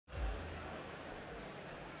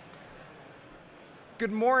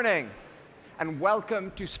Good morning, and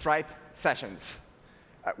welcome to Stripe Sessions.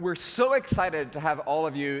 We're so excited to have all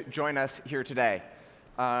of you join us here today.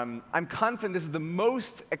 I'm confident this is the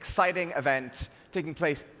most exciting event taking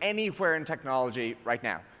place anywhere in technology right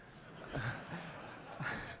now.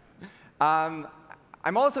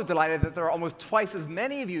 I'm also delighted that there are almost twice as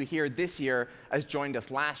many of you here this year as joined us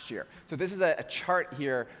last year. So this is a chart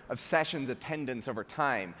here of sessions attendance over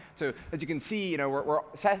time. So as you can see,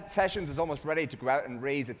 Sessions is almost ready to go out and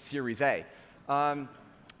raise its Series A.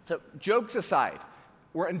 So jokes aside,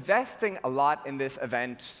 we're investing a lot in this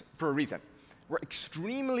event for a reason. We're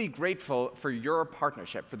extremely grateful for your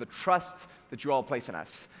partnership, for the trust that you all place in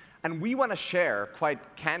us. And we want to share quite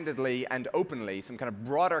candidly and openly some kind of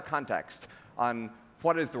broader context on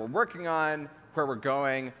what it is that we're working on, where we're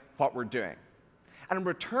going, what we're doing. And in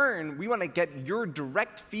return, we want to get your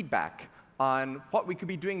direct feedback on what we could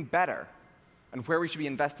be doing better and where we should be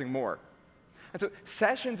investing more. And so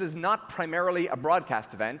Sessions is not primarily a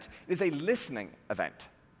broadcast event. It is a listening event.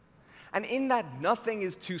 And in that, nothing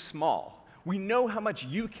is too small. We know how much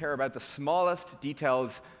you care about the smallest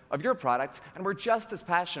details of your products, and we're just as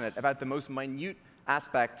passionate about the most minute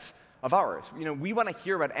aspects of ours. We want to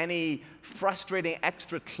hear about any frustrating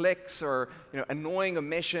extra clicks or annoying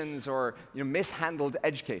omissions or mishandled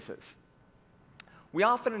edge cases. We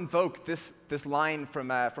often invoke this line from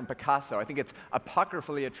Picasso. I think it's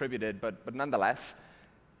apocryphally attributed, but nonetheless.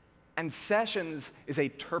 And Sessions is a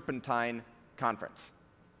turpentine conference.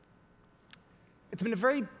 It's been a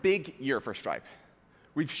very big year for Stripe.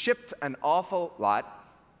 We've shipped an awful lot.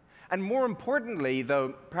 And more importantly,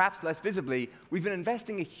 though perhaps less visibly, we've been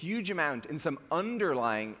investing a huge amount in some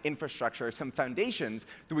underlying infrastructure, some foundations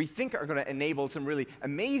that we think are going to enable some really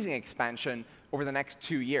amazing expansion over the next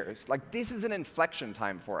 2 years. This is an inflection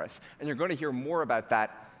time for us, and you're going to hear more about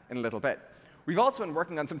that in a little bit. We've also been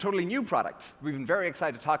working on some totally new products we've been very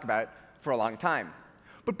excited to talk about for a long time.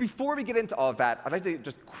 But before we get into all of that, I'd like to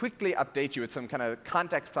just quickly update you with some kind of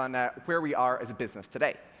context on where we are as a business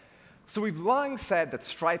today. So we've long said that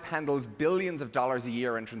Stripe handles billions of dollars a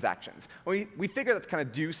year in transactions. We figure that's kind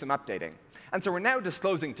of due some updating. And so we're now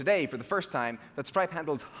disclosing today, for the first time, that Stripe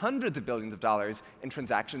handles hundreds of billions of dollars in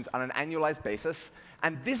transactions on an annualized basis.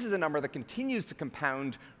 And this is a number that continues to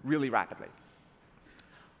compound really rapidly.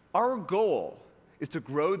 Our goal is to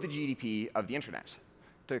grow the GDP of the internet,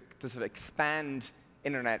 to sort of expand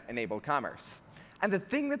internet-enabled commerce. And the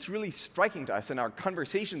thing that's really striking to us in our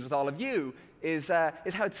conversations with all of you is how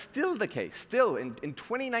it's still the case, still in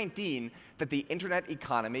 2019, that the internet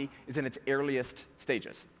economy is in its earliest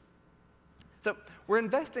stages. So we're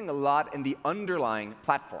investing a lot in the underlying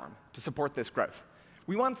platform to support this growth.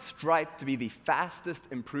 We want Stripe to be the fastest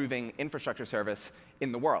improving infrastructure service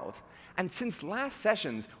in the world. And since last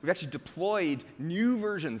Sessions, we've actually deployed new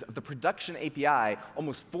versions of the production API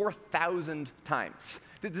almost 4,000 times.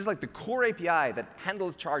 This is like the core API that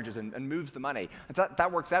handles charges and moves the money. And so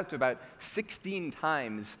that works out to about 16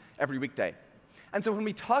 times every weekday. And so when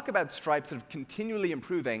we talk about Stripe sort of continually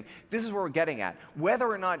improving, this is where we're getting at. Whether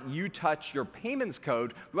or not you touch your payments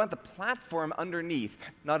code, we want the platform underneath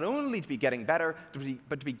not only to be getting better,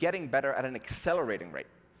 but to be getting better at an accelerating rate.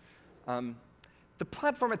 The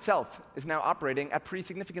platform itself is now operating at pretty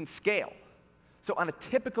significant scale. So on a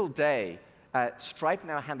typical day, Stripe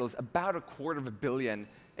now handles about 250 million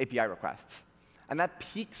API requests. And that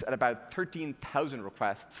peaks at about 13,000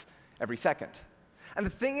 requests every second. And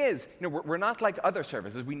the thing is, we're not like other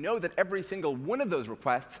services. We know that every single one of those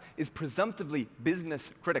requests is presumptively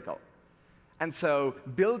business critical. And so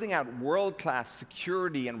building out world-class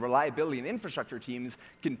security and reliability and infrastructure teams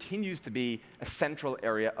continues to be a central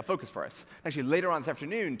area of focus for us. Actually, later on this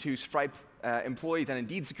afternoon, two Stripe employees and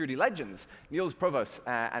indeed security legends, Niels Provost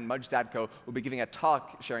and Mudge Dadko, will be giving a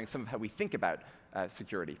talk sharing some of how we think about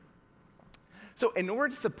security. So in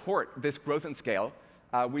order to support this growth and scale,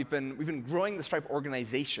 we've been growing the Stripe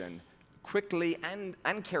organization quickly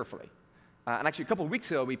and carefully. And actually, a couple of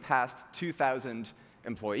weeks ago, we passed 2,000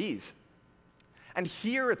 employees. And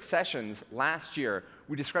here at Sessions last year,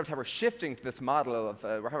 we described how we're shifting to this model of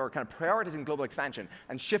how we're kind of prioritizing global expansion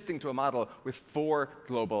and shifting to a model with 4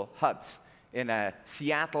 global hubs in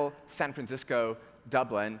Seattle, San Francisco,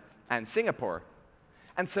 Dublin, and Singapore.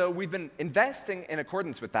 And so we've been investing in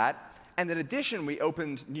accordance with that. And in addition, we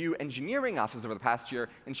opened new engineering offices over the past year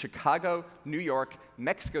in Chicago, New York,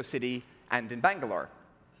 Mexico City, and in Bangalore.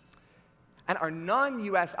 And our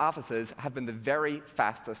non-US offices have been the very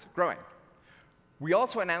fastest growing. We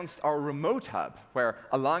also announced our remote hub, where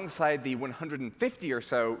alongside the 150 or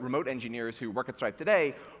so remote engineers who work at Stripe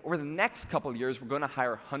today, over the next couple of years, we're going to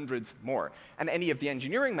hire hundreds more. And any of the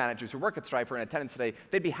engineering managers who work at Stripe are in attendance today,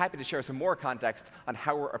 they'd be happy to share some more context on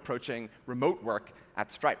how we're approaching remote work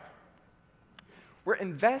at Stripe. We're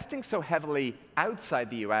investing so heavily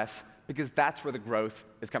outside the US because that's where the growth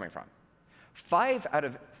is coming from. 5 out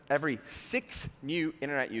of every 6 new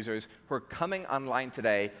internet users who are coming online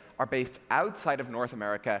today are based outside of North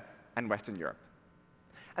America and Western Europe.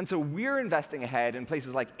 And so we're investing ahead in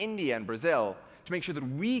places like India and Brazil to make sure that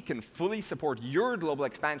we can fully support your global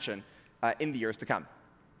expansion in the years to come.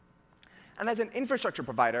 And as an infrastructure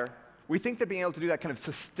provider, we think that being able to do that kind of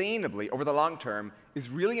sustainably over the long term is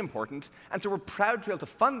really important, and so we're proud to be able to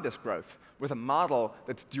fund this growth with a model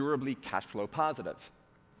that's durably cash flow positive.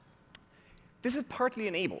 This is partly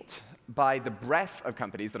enabled by the breadth of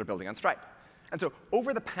companies that are building on Stripe. And so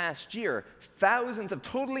over the past year, thousands of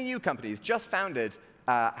totally new companies just founded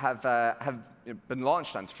have been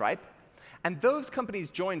launched on Stripe. And those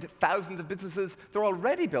companies joined thousands of businesses that are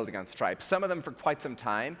already building on Stripe, some of them for quite some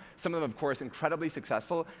time, some of them, of course, incredibly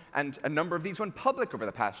successful, and a number of these went public over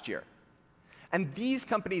the past year. And these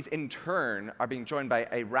companies, in turn, are being joined by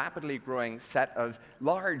a rapidly growing set of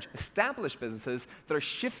large, established businesses that are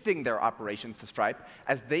shifting their operations to Stripe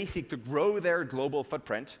as they seek to grow their global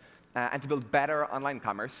footprint and to build better online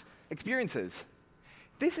commerce experiences.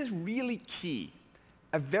 This is really key.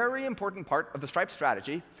 A very important part of the Stripe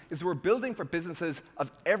strategy is that we're building for businesses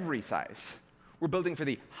of every size. We're building for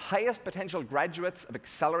the highest potential graduates of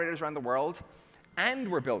accelerators around the world, and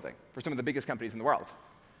we're building for some of the biggest companies in the world.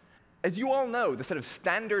 As you all know, the sort of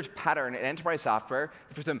standard pattern in enterprise software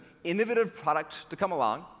is for some innovative product to come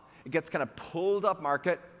along. It gets kind of pulled up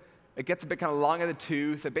market. It gets a bit kind of long in the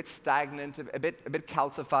tooth, a bit stagnant, a bit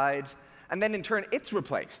calcified. And then, in turn, it's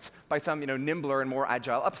replaced by some nimbler and more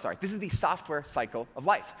agile upstart. This is the software cycle of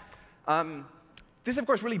life. This is, of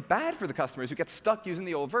course, really bad for the customers who get stuck using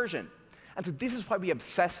the old version. And so this is why we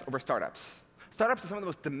obsess over startups. Startups are some of the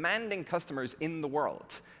most demanding customers in the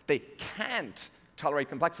world. They can't tolerate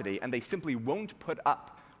complexity, and they simply won't put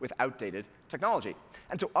up with outdated technology.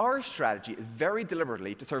 And so our strategy is very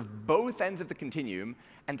deliberately to serve both ends of the continuum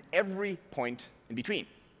and every point in between.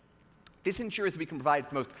 This ensures that we can provide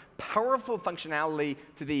the most powerful functionality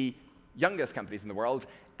to the youngest companies in the world,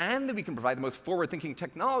 and that we can provide the most forward-thinking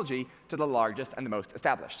technology to the largest and the most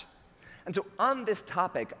established. And so on this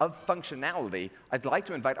topic of functionality, I'd like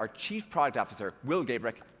to invite our Chief Product Officer, Will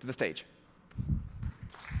Gabrick, to the stage.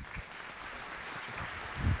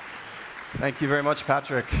 Thank you very much,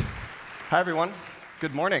 Patrick. Hi, everyone.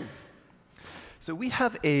 Good morning. So we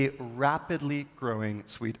have a rapidly growing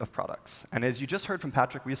suite of products. And as you just heard from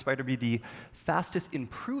Patrick, we aspire to be the fastest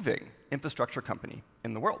improving infrastructure company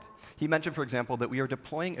in the world. He mentioned, for example, that we are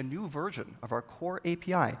deploying a new version of our core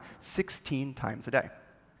API 16 times a day.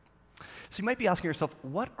 So you might be asking yourself,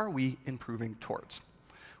 what are we improving towards?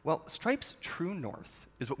 Well, Stripe's true north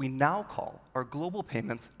is what we now call our Global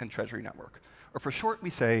Payments and Treasury Network, or for short, we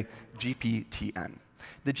say GPTN.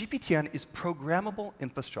 The GPTN is programmable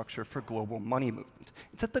infrastructure for global money movement.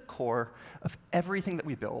 It's at the core of everything that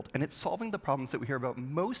we build, and it's solving the problems that we hear about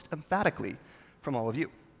most emphatically from all of you.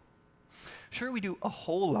 Sure, we do a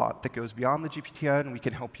whole lot that goes beyond the GPTN. We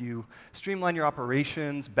can help you streamline your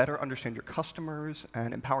operations, better understand your customers,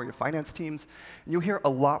 and empower your finance teams. And you'll hear a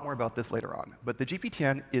lot more about this later on, but the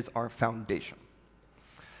GPTN is our foundation.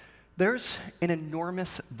 There's an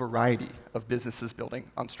enormous variety of businesses building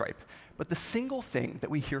on Stripe, but the single thing that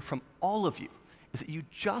we hear from all of you is that you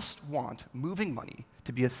just want moving money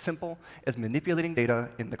to be as simple as manipulating data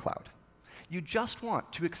in the cloud. You just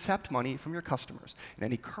want to accept money from your customers in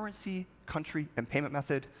any currency, country, and payment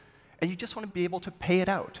method, and you just want to be able to pay it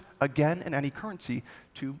out, again in any currency,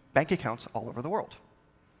 to bank accounts all over the world.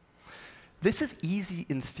 This is easy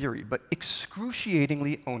in theory, but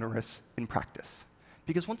excruciatingly onerous in practice.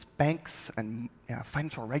 Because once banks and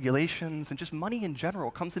financial regulations and just money in general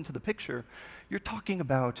comes into the picture, you're talking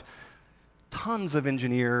about tons of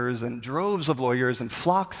engineers and droves of lawyers and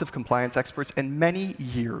flocks of compliance experts and many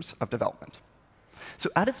years of development. So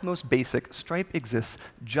at its most basic, Stripe exists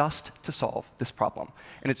just to solve this problem,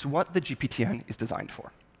 and it's what the GPTN is designed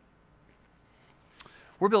for.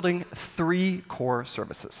 We're building 3 core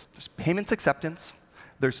services. There's payments acceptance,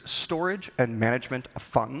 there's storage and management of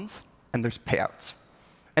funds, and there's payouts.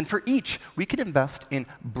 And for each, we can invest in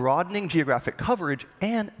broadening geographic coverage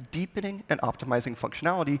and deepening and optimizing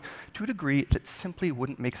functionality to a degree that simply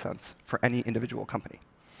wouldn't make sense for any individual company.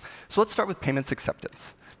 So let's start with payments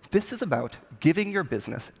acceptance. This is about giving your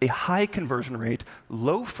business a high conversion rate,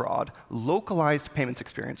 low fraud, localized payments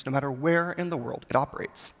experience, no matter where in the world it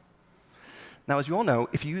operates. Now, as you all know,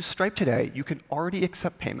 if you use Stripe today, you can already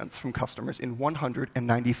accept payments from customers in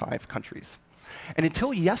 195 countries. And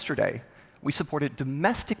until yesterday, we supported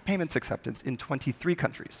domestic payments acceptance in 23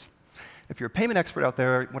 countries. If you're a payment expert out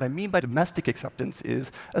there, what I mean by domestic acceptance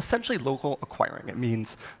is essentially local acquiring. It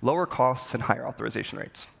means lower costs and higher authorization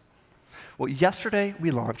rates. Well, yesterday we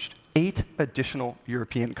launched 8 additional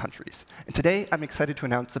European countries. And today I'm excited to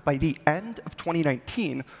announce that by the end of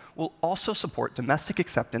 2019, we'll also support domestic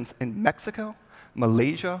acceptance in Mexico,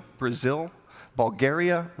 Malaysia, Brazil,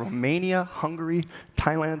 Bulgaria, Romania, Hungary,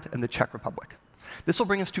 Thailand, and the Czech Republic. This will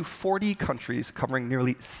bring us to 40 countries covering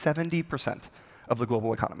nearly 70% of the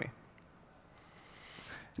global economy.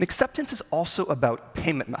 And acceptance is also about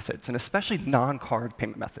payment methods, and especially non-card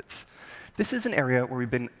payment methods. This is an area where we've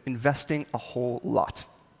been investing a whole lot.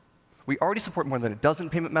 We already support more than a dozen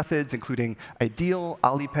payment methods, including Ideal,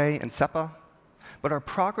 Alipay, and SEPA, but our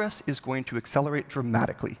progress is going to accelerate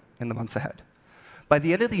dramatically in the months ahead. By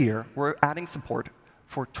the end of the year, we're adding support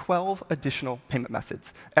for 12 additional payment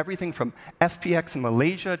methods, everything from FPX in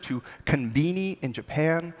Malaysia to Konbini in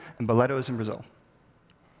Japan and Boletos in Brazil.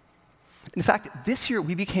 In fact, this year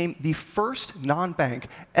we became the first non-bank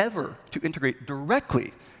ever to integrate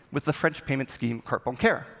directly with the French payment scheme Carte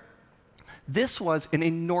Bancaire. This was an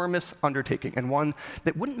enormous undertaking and one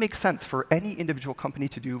that wouldn't make sense for any individual company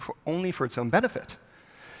to do only for its own benefit.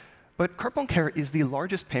 But Carte Bancaire is the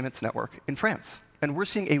largest payments network in France, and we're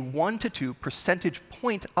seeing a 1 to 2 percentage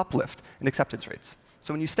point uplift in acceptance rates.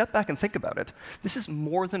 So when you step back and think about it, this is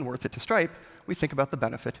more than worth it to Stripe. We think about the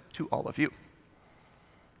benefit to all of you.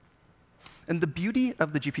 And the beauty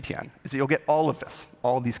of the GPTN is that you'll get all of this,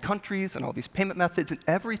 all these countries and all these payment methods and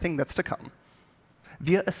everything that's to come,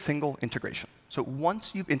 via a single integration. So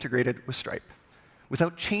once you've integrated with Stripe,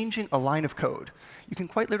 without changing a line of code, you can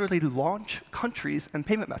quite literally launch countries and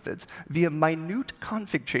payment methods via minute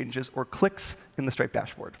config changes or clicks in the Stripe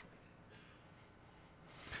dashboard.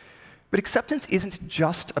 But acceptance isn't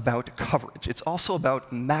just about coverage. It's also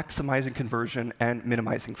about maximizing conversion and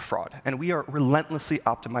minimizing fraud. And we are relentlessly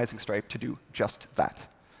optimizing Stripe to do just that.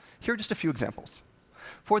 Here are just a few examples.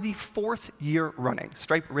 For the 4th year running,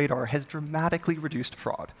 Stripe Radar has dramatically reduced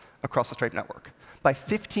fraud across the Stripe network by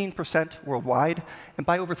 15% worldwide and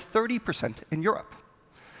by over 30% in Europe.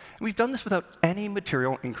 And we've done this without any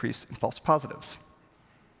material increase in false positives.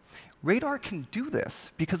 Radar can do this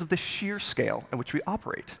because of the sheer scale at which we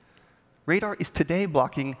operate. Radar is today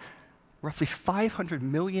blocking roughly $500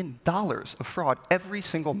 million of fraud every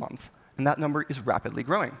single month, and that number is rapidly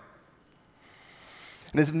growing.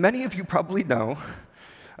 And as many of you probably know,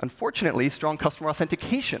 unfortunately, strong customer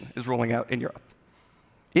authentication is rolling out in Europe.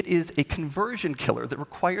 It is a conversion killer that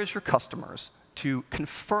requires your customers to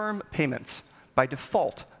confirm payments by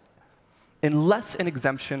default unless an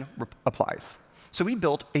exemption applies. So we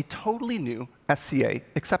built a totally new SCA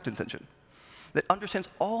acceptance engine that understands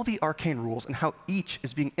all the arcane rules and how each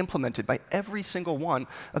is being implemented by every single one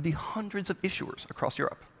of the hundreds of issuers across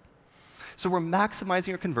Europe. So we're maximizing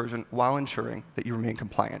your conversion while ensuring that you remain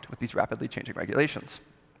compliant with these rapidly changing regulations.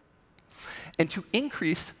 And to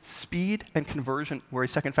increase speed and conversion where a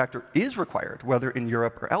second factor is required, whether in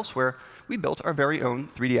Europe or elsewhere, we built our very own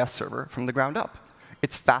 3DS server from the ground up.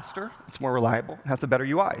 It's faster, it's more reliable, and has a better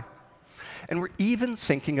UI. And we're even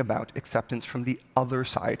thinking about acceptance from the other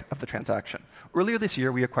side of the transaction. Earlier this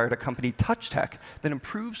year, we acquired a company, TouchTech, that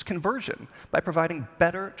improves conversion by providing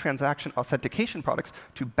better transaction authentication products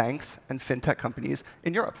to banks and fintech companies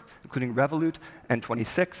in Europe, including Revolut,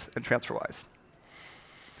 N26, and TransferWise.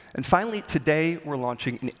 And finally, today, we're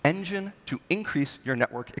launching an engine to increase your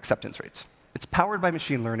network acceptance rates. It's powered by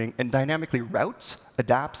machine learning and dynamically routes,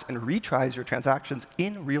 adapts, and retries your transactions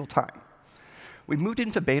in real time. We moved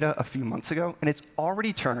into beta a few months ago, and it's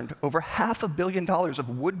already turned over $500 million of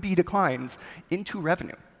would-be declines into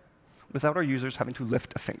revenue without our users having to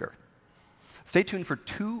lift a finger. Stay tuned for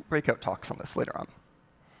 2 breakout talks on this later on.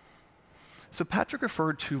 So Patrick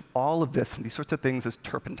referred to all of this and these sorts of things as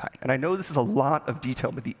turpentine. And I know this is a lot of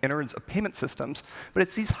detail with the innards of payment systems, but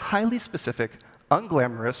it's these highly specific,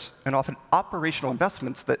 unglamorous, and often operational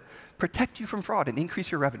investments that protect you from fraud and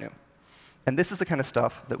increase your revenue. And this is the kind of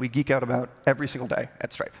stuff that we geek out about every single day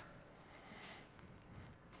at Stripe.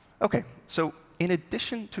 OK, so in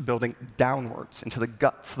addition to building downwards into the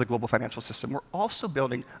guts of the global financial system, we're also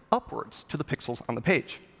building upwards to the pixels on the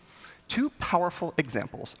page. 2 powerful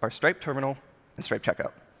examples are Stripe Terminal and Stripe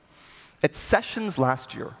Checkout. At Sessions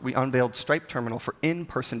last year, we unveiled Stripe Terminal for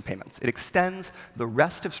in-person payments. It extends the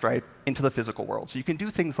rest of Stripe into the physical world. So you can do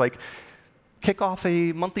things like kick off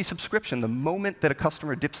a monthly subscription the moment that a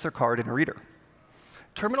customer dips their card in a reader.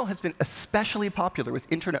 Terminal has been especially popular with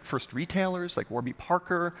internet-first retailers like Warby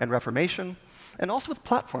Parker and Reformation, and also with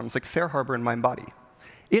platforms like FareHarbor and MindBody.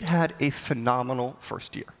 It had a phenomenal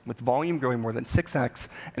first year, with volume growing more than 6x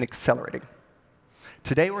and accelerating.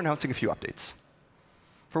 Today, we're announcing a few updates.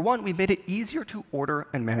 For one, we made it easier to order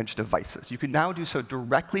and manage devices. You can now do so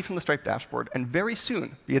directly from the Stripe dashboard, and very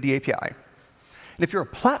soon via the API. And if you're a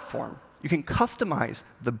platform, you can customize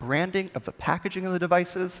the branding of the packaging of the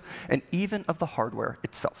devices and even of the hardware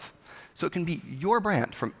itself. So it can be your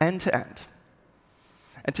brand from end to end.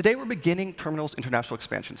 And today, we're beginning Terminal's international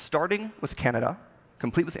expansion, starting with Canada,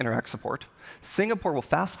 complete with Interact support. Singapore will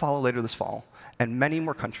fast follow later this fall, and many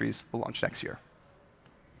more countries will launch next year.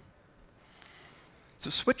 So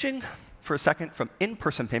switching for a second from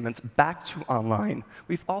in-person payments back to online,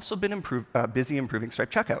 we've also been busy improving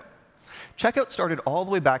Stripe Checkout. Checkout started all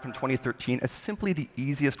the way back in 2013 as simply the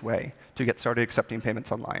easiest way to get started accepting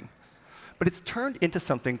payments online. But it's turned into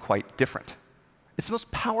something quite different. It's the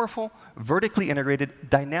most powerful, vertically integrated,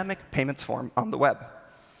 dynamic payments form on the web.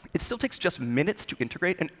 It still takes just minutes to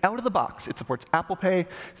integrate, and out of the box, it supports Apple Pay,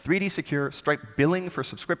 3D Secure, Stripe Billing for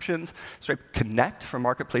subscriptions, Stripe Connect for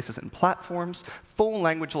marketplaces and platforms, full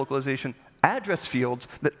language localization, address fields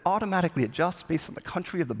that automatically adjust based on the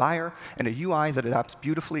country of the buyer, and a UI that adapts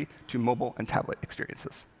beautifully to mobile and tablet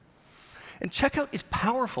experiences. And Checkout is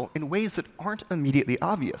powerful in ways that aren't immediately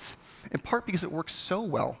obvious, in part because it works so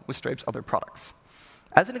well with Stripe's other products.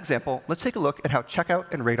 As an example, let's take a look at how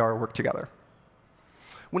Checkout and Radar work together.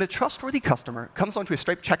 When a trustworthy customer comes onto a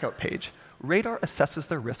Stripe checkout page, Radar assesses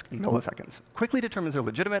their risk in milliseconds, quickly determines they're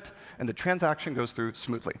legitimate, and the transaction goes through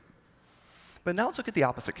smoothly. But now let's look at the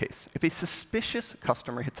opposite case. If a suspicious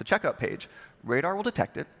customer hits a checkout page, Radar will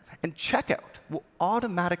detect it, and Checkout will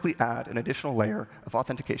automatically add an additional layer of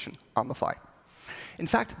authentication on the fly. In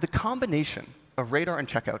fact, the combination of Radar and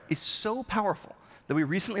Checkout is so powerful that we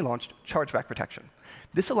recently launched chargeback protection.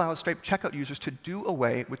 This allows Stripe checkout users to do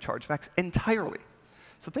away with chargebacks entirely.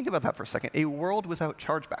 So think about that for a second. A world without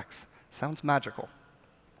chargebacks. Sounds magical.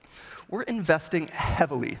 We're investing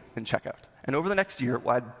heavily in checkout. And over the next year,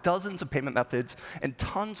 we'll add dozens of payment methods and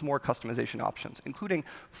tons more customization options, including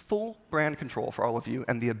full brand control for all of you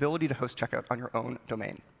and the ability to host checkout on your own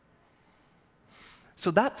domain.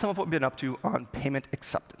 So that's some of what we've been up to on payment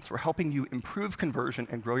acceptance. We're helping you improve conversion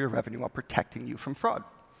and grow your revenue while protecting you from fraud.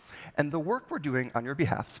 And the work we're doing on your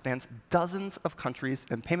behalf spans dozens of countries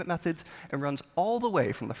and payment methods and runs all the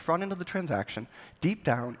way from the front end of the transaction deep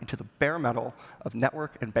down into the bare metal of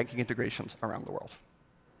network and banking integrations around the world.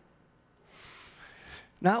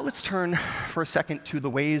 Now let's turn for a second to the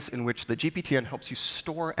ways in which the GPTN helps you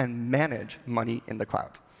store and manage money in the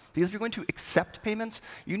cloud. Because if you're going to accept payments,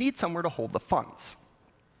 you need somewhere to hold the funds.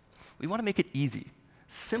 We want to make it easy,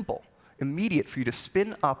 simple, immediate for you to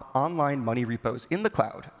spin up online money repos in the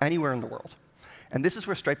cloud anywhere in the world. And this is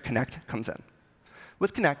where Stripe Connect comes in.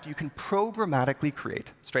 With Connect, you can programmatically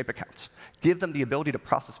create Stripe accounts, give them the ability to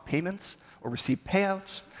process payments or receive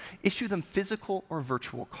payouts, issue them physical or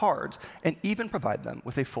virtual cards, and even provide them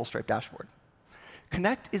with a full Stripe dashboard.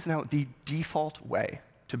 Connect is now the default way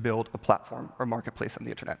to build a platform or marketplace on the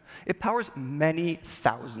internet. It powers many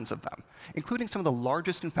thousands of them, including some of the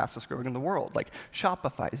largest and fastest growing in the world, like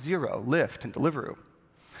Shopify, Xero, Lyft, and Deliveroo.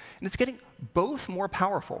 And it's getting both more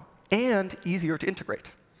powerful and easier to integrate.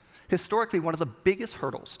 Historically, one of the biggest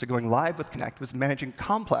hurdles to going live with Connect was managing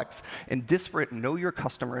complex and disparate know your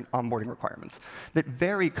customer and onboarding requirements that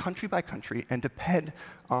vary country by country and depend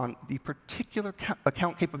on the particular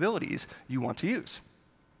account capabilities you want to use.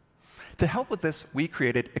 To help with this, we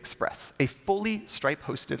created Express, a fully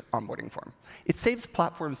Stripe-hosted onboarding form. It saves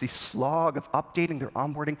platforms the slog of updating their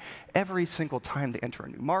onboarding every single time they enter a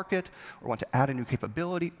new market, or want to add a new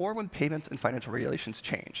capability, or when payments and financial regulations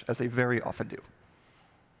change, as they very often do.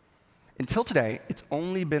 Until today, it's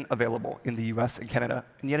only been available in the US and Canada,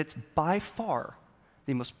 and yet it's by far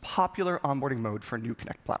the most popular onboarding mode for new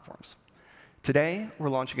Connect platforms. Today, we're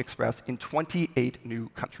launching Express in 28 new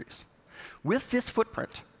countries. With this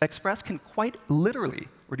footprint, Express can quite literally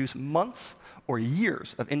reduce months or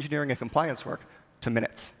years of engineering and compliance work to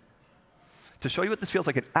minutes. To show you what this feels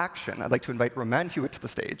like in action, I'd like to invite Roman Hewitt to the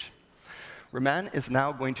stage. Roman is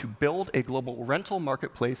now going to build a global rental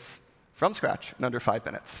marketplace from scratch in under 5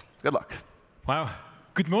 minutes. Good luck. Wow.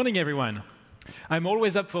 Good morning, everyone. I'm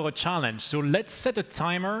always up for a challenge, so let's set a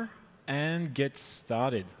timer and get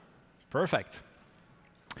started. Perfect.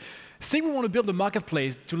 Say we want to build a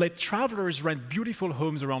marketplace to let travelers rent beautiful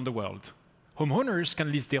homes around the world. Homeowners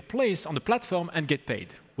can list their place on the platform and get paid.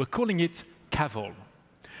 We're calling it Cavol.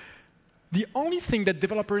 The only thing that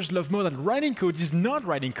developers love more than writing code is not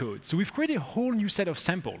writing code. So we've created a whole new set of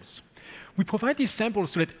samples. We provide these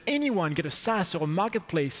samples to let anyone get a SaaS or a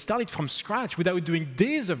marketplace started from scratch without doing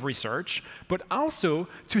days of research, but also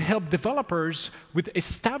to help developers with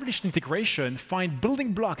established integration find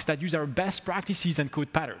building blocks that use our best practices and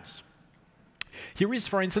code patterns. Here is,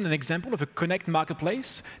 for instance, an example of a Connect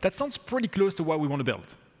marketplace that sounds pretty close to what we want to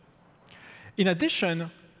build. In addition,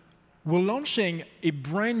 we're launching a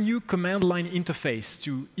brand new command line interface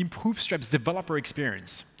to improve Stripe's developer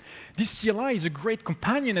experience. This CLI is a great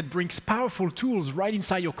companion that brings powerful tools right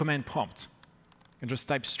inside your command prompt. You can just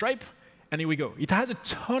type Stripe, and here we go. It has a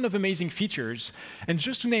ton of amazing features. And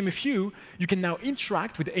just to name a few, you can now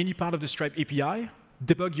interact with any part of the Stripe API,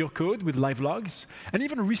 debug your code with live logs, and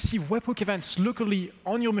even receive webhook events locally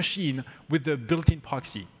on your machine with the built-in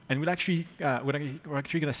proxy. And we're actually going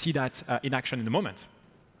to see that in action in a moment.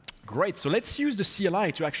 Great, so let's use the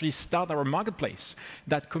CLI to actually start our marketplace.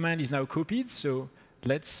 That command is now copied, so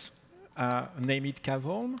let's name it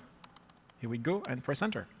Kavholm. Here we go, and press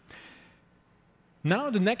Enter.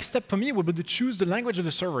 Now the next step for me will be to choose the language of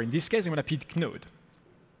the server. In this case, I'm going to pick Node.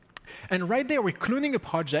 And right there, we're cloning a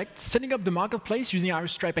project, setting up the marketplace using our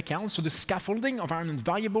Stripe account, so the scaffolding, environment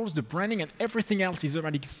variables, the branding, and everything else is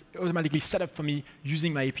automatically set up for me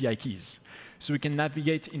using my API keys. So we can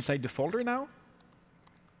navigate inside the folder now.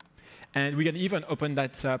 And we can even open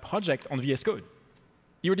that project on VS Code.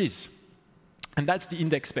 Here it is. And that's the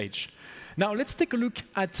index page. Now let's take a look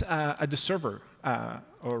at the server.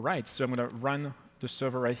 All right, so I'm going to run the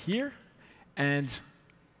server right here and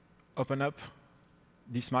open up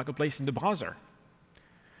this marketplace in the browser.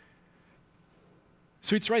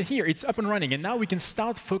 So it's right here. It's up and running. And now we can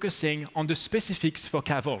start focusing on the specifics for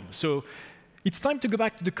Kavholm. So it's time to go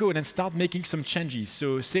back to the code and start making some changes.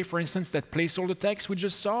 So say, for instance, that placeholder text we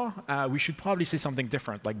just saw, we should probably say something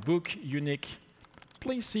different, like book unique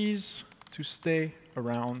places to stay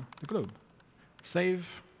around the globe. Save,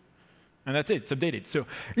 and that's it. It's updated. So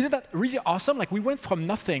isn't that really awesome? Like, we went from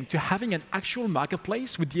nothing to having an actual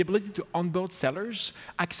marketplace with the ability to onboard sellers,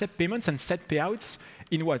 accept payments, and set payouts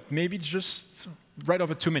in what, maybe just right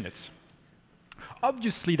over 2 minutes.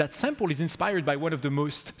 Obviously, that sample is inspired by one of the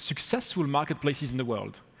most successful marketplaces in the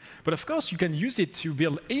world. But of course, you can use it to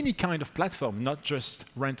build any kind of platform, not just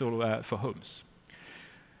rental for homes.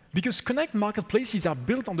 Because Connect marketplaces are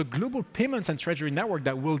built on the global payments and treasury network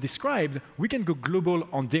that we'll describe, we can go global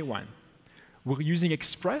on day one. We're using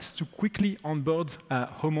Express to quickly onboard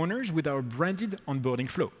homeowners with our branded onboarding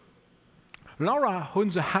flow. Laura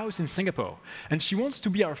owns a house in Singapore, and she wants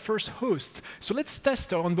to be our first host, so let's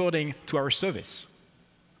test our onboarding to our service.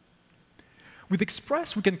 With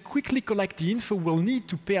Express, we can quickly collect the info we'll need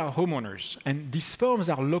to pay our homeowners, and these forms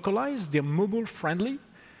are localized, they're mobile-friendly,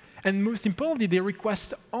 and most importantly, they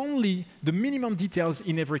request only the minimum details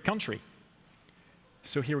in every country.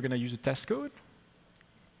 So here we're going to use the test code.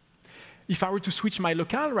 If I were to switch my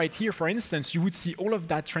locale right here, for instance, you would see all of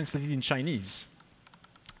that translated in Chinese.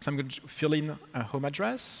 So I'm going to fill in a home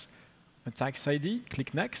address, a tax ID,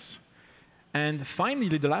 click Next. And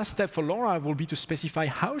finally, the last step for Laura will be to specify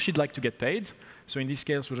how she'd like to get paid. So in this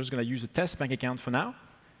case, we're just going to use a test bank account for now.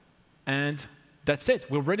 And that's it.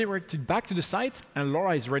 We're redirected back to the site, and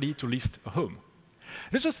Laura is ready to list a home.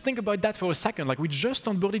 Let's just think about that for a second. Like, we just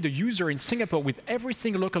onboarded a user in Singapore with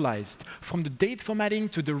everything localized, from the date formatting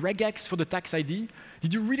to the regex for the tax ID.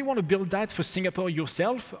 Did you really want to build that for Singapore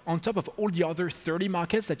yourself, on top of all the other 30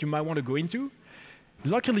 markets that you might want to go into?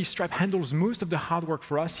 Luckily, Stripe handles most of the hard work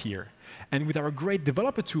for us here. And with our great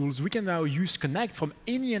developer tools, we can now use Connect from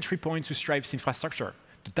any entry point to Stripe's infrastructure,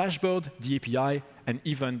 the dashboard, the API, and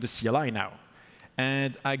even the CLI now.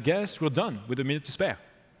 And I guess we're done with a minute to spare.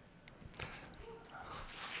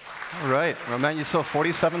 All right, Romain, you saw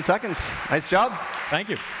 47 seconds. Nice job. Thank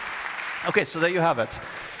you. OK, so there you have it.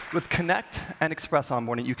 With Connect and Express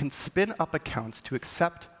onboarding, you can spin up accounts to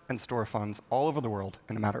accept and store funds all over the world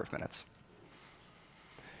in a matter of minutes.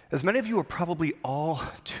 As many of you are probably all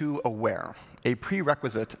too aware, a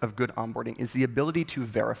prerequisite of good onboarding is the ability to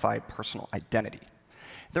verify personal identity.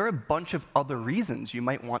 There are a bunch of other reasons you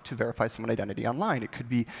might want to verify someone's identity online. It could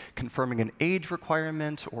be confirming an age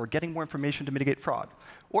requirement or getting more information to mitigate fraud.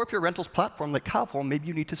 Or if you're a rentals platform like Kavholm, maybe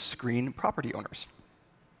you need to screen property owners.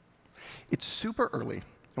 It's super early,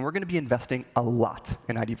 and we're going to be investing a lot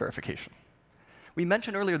in ID verification. We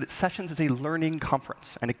mentioned earlier that Sessions is a learning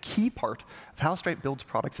conference, and a key part of how Stripe builds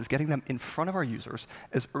products is getting them in front of our users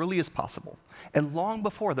as early as possible, and long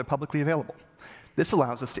before they're publicly available. This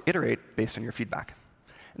allows us to iterate based on your feedback.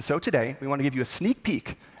 And so today, we want to give you a sneak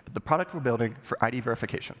peek at the product we're building for ID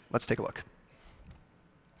verification. Let's take a look.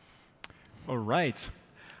 All right.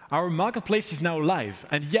 Our marketplace is now live.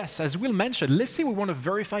 And yes, as Will mentioned, let's say we want to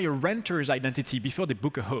verify a renter's identity before they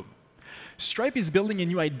book a home. Stripe is building a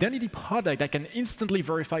new identity product that can instantly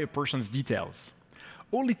verify a person's details.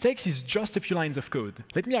 All it takes is just a few lines of code.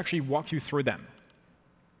 Let me actually walk you through them.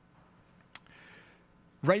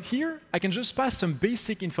 Right here, I can just pass some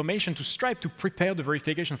basic information to Stripe to prepare the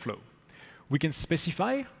verification flow. We can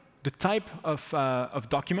specify the type of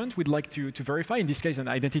document we'd like to verify, in this case, an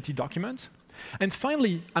identity document. And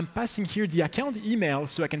finally, I'm passing here the account email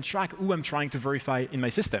so I can track who I'm trying to verify in my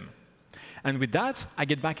system. And with that, I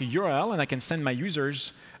get back a URL, and I can send my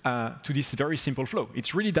users to this very simple flow.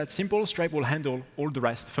 It's really that simple. Stripe will handle all the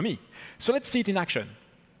rest for me. So let's see it in action.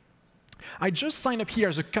 I just signed up here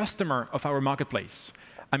as a customer of our marketplace.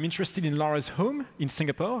 I'm interested in Laura's home in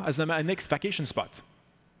Singapore as my next vacation spot.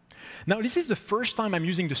 Now, this is the first time I'm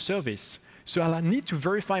using the service, so I'll need to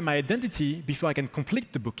verify my identity before I can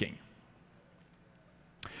complete the booking.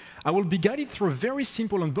 I will be guided through a very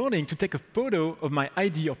simple onboarding to take a photo of my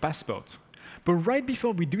ID or passport. But right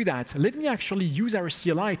before we do that, let me actually use our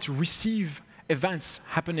CLI to receive events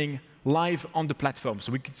happening live on the platform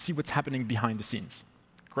so we can see what's happening behind the scenes.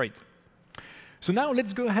 Great. So now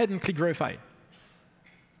let's go ahead and click Verify.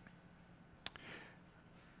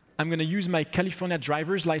 I'm going to use my California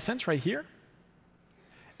driver's license right here.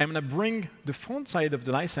 I'm going to bring the front side of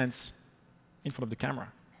the license in front of the camera,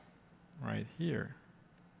 right here.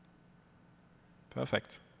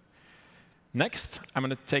 Perfect. Next, I'm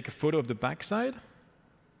going to take a photo of the back side.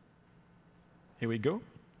 Here we go.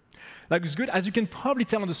 That looks good. As you can probably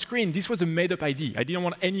tell on the screen, this was a made-up ID. I didn't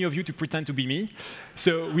want any of you to pretend to be me.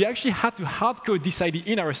 So we actually had to hard-code this ID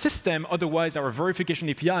in our system. Otherwise, our verification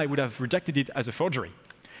API would have rejected it as a forgery.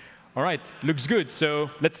 All right, looks good. So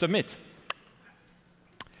let's submit.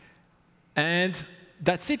 And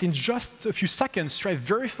that's it. In just a few seconds, Stripe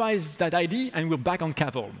verifies that ID, and we're back on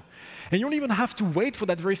Kavol. And you don't even have to wait for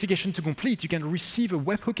that verification to complete. You can receive a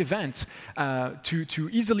webhook event to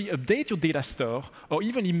easily update your data store or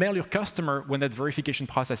even email your customer when that verification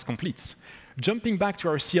process completes. Jumping back to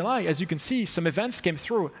our CLI, as you can see, some events came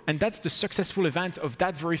through, and that's the successful event of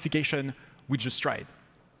that verification we just tried.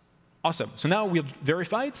 Awesome. So now we're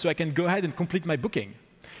verified, so I can go ahead and complete my booking.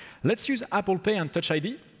 Let's use Apple Pay and Touch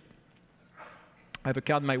ID. I have a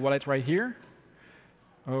card in my wallet right here.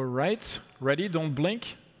 All right, ready, don't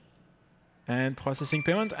blink. And processing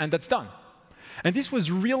payment, and that's done. And this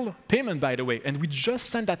was real payment, by the way, and we just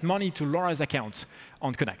sent that money to Laura's account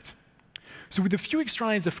on Connect. So with a few extra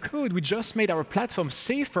lines of code, we just made our platform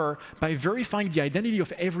safer by verifying the identity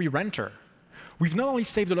of every renter. We've not only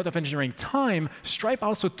saved a lot of engineering time, Stripe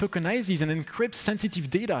also tokenizes and encrypts sensitive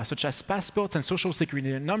data, such as passports and social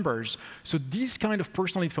security numbers, so this kind of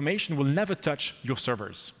personal information will never touch your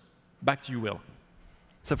servers. Back to you, Will.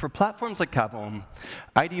 So for platforms like Kavol,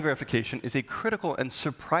 ID verification is a critical and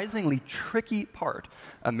surprisingly tricky part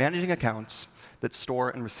of managing accounts that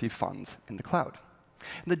store and receive funds in the cloud.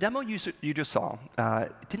 In the demo you just saw,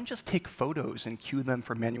 it didn't just take photos and queue them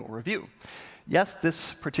for manual review. Yes,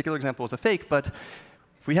 this particular example was a fake, but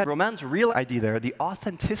if we had Romain's real ID there, the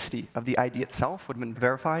authenticity of the ID itself would have been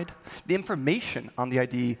verified. The information on the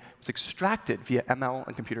ID was extracted via ML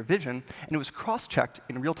and computer vision, and it was cross-checked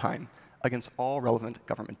in real time against all relevant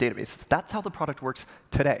government databases. That's how the product works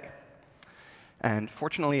today. And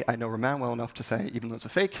fortunately, I know Romain well enough to say, even though it's a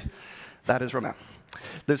fake, that is Romain.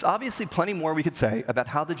 There's obviously plenty more we could say about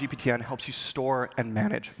how the GPTN helps you store and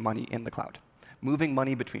manage money in the cloud. Moving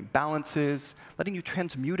money between balances, letting you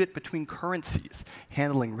transmute it between currencies,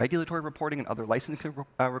 handling regulatory reporting and other licensing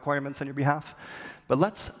requirements on your behalf. But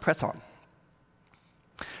let's press on.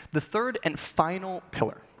 The third and final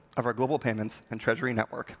pillar of our global payments and treasury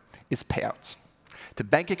network is payouts to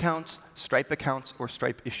bank accounts, Stripe accounts, or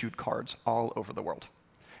Stripe-issued cards all over the world.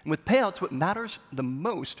 And with payouts, what matters the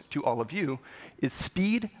most to all of you is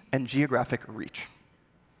speed and geographic reach.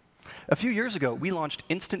 A few years ago, we launched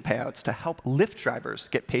instant payouts to help Lyft drivers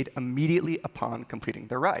get paid immediately upon completing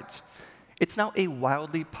their rides. It's now a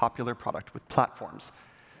wildly popular product with platforms.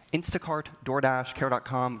 Instacart, DoorDash,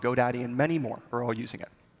 Care.com, GoDaddy, and many more are all using it.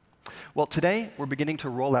 Well, today, we're beginning to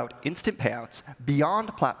roll out instant payouts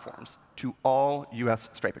beyond platforms to all US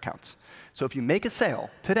Stripe accounts. So if you make a sale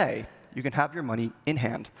today, you can have your money in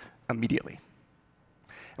hand immediately.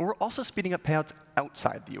 And we're also speeding up payouts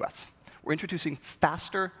outside the US. We're introducing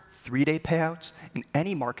faster 3-day payouts in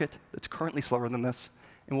any market that's currently slower than this,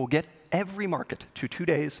 and we'll get every market to 2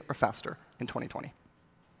 days or faster in 2020.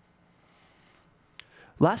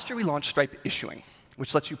 Last year, we launched Stripe Issuing,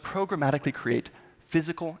 which lets you programmatically create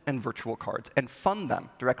physical and virtual cards and fund them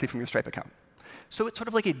directly from your Stripe account. So it's sort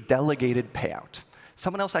of like a delegated payout.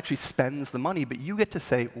 Someone else actually spends the money, but you get to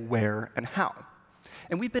say where and how.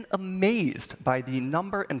 And we've been amazed by the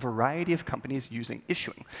number and variety of companies using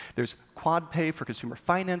issuing. There's QuadPay for consumer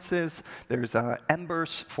finances, there's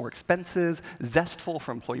Embers for expenses, Zestful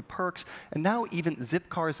for employee perks, and now even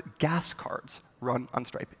Zipcar's gas cards run on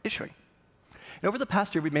Stripe issuing. And over the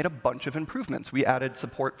past year, we've made a bunch of improvements. We added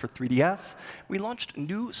support for 3DS. We launched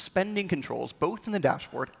new spending controls, both in the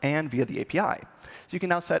dashboard and via the API. So you can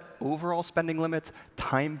now set overall spending limits,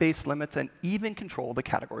 time-based limits, and even control the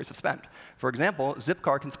categories of spend. For example,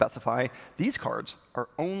 Zipcar can specify these cards are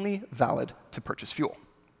only valid to purchase fuel.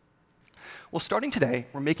 Well, starting today,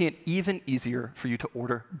 we're making it even easier for you to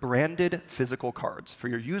order branded physical cards for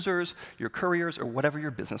your users, your couriers, or whatever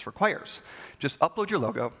your business requires. Just upload your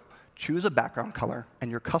logo, choose a background color, and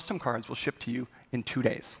your custom cards will ship to you in 2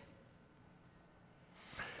 days.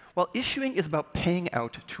 While issuing is about paying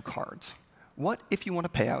out to cards, what if you want to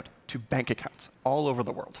pay out to bank accounts all over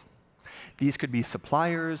the world? These could be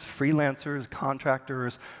suppliers, freelancers,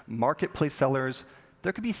 contractors, marketplace sellers.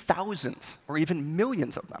 There could be thousands or even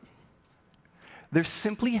millions of them. There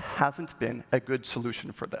simply hasn't been a good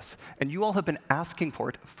solution for this, and you all have been asking for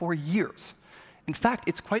it for years. In fact,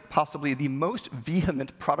 it's quite possibly the most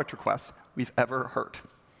vehement product request we've ever heard.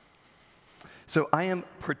 So I am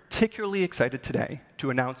particularly excited today to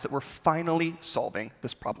announce that we're finally solving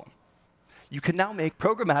this problem. You can now make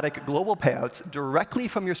programmatic global payouts directly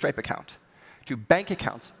from your Stripe account to bank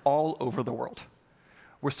accounts all over the world.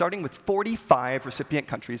 We're starting with 45 recipient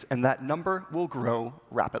countries, and that number will grow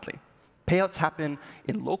rapidly. Payouts happen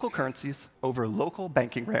in local currencies over local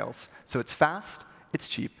banking rails, so it's fast, it's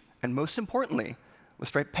cheap, and most importantly, with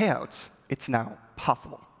Stripe Payouts, it's now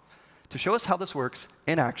possible. To show us how this works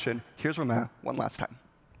in action, here's Romain one last time.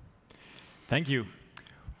 Thank you.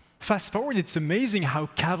 Fast forward, it's amazing how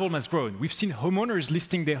Cavalm has grown. We've seen homeowners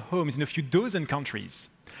listing their homes in a few dozen countries.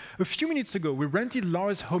 A few minutes ago, we rented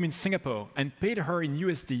Laura's home in Singapore and paid her in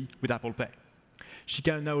USD with Apple Pay. She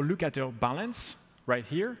can now look at her balance right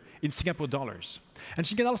here in Singapore dollars. And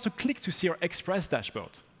she can also click to see her Express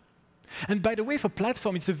dashboard. And by the way, for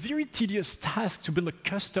platform, it's a very tedious task to build a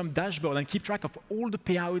custom dashboard and keep track of all the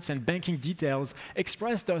payouts and banking details.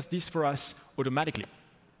 Express does this for us automatically.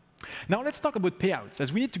 Now let's talk about payouts,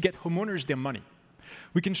 as we need to get homeowners their money.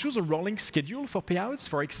 We can choose a rolling schedule for payouts,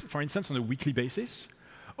 for instance, on a weekly basis,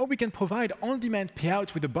 or we can provide on-demand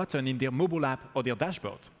payouts with a button in their mobile app or their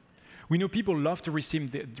dashboard. We know people love to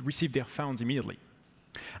receive their funds immediately.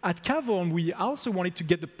 At Cavalm, we also wanted to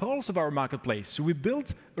get the pulse of our marketplace, so we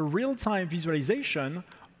built a real-time visualization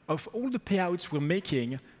of all the payouts we're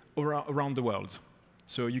making around the world.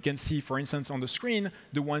 So you can see, for instance, on the screen,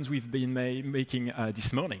 the ones we've been making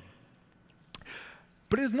this morning.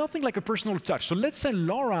 But there's nothing like a personal touch. So let's send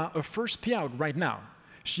Laura a first payout right now.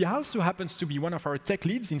 She also happens to be one of our tech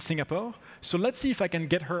leads in Singapore, so let's see if I can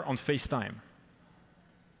get her on FaceTime.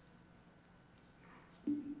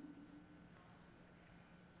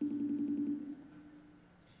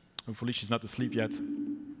 Hopefully she's not asleep yet.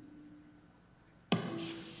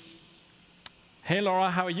 Hey, Laura,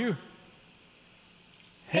 how are you?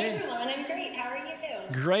 Hey, everyone, I'm great. How are you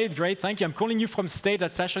doing? Great, great, thank you. I'm calling you from stage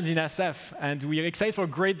at Sessions in SF, and we're excited for a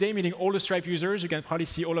great day meeting all the Stripe users. You can probably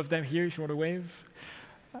see all of them here if you want to wave.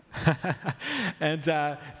 And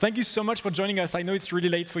thank you so much for joining us. I know it's really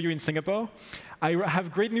late for you in Singapore. I have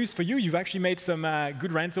great news for you. You've actually made some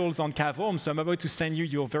good rentals on Cavalm, so I'm about to send you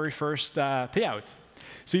your very first payout.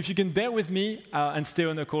 So if you can bear with me and stay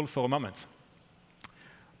on the call for a moment.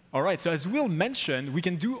 All right, so as Will mentioned, we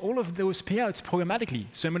can do all of those payouts programmatically.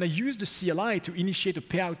 So I'm going to use the CLI to initiate a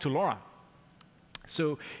payout to Laura.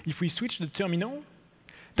 So if we switch the terminal,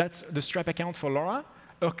 that's the Stripe account for Laura.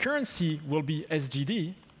 Her currency will be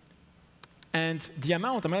SGD. And the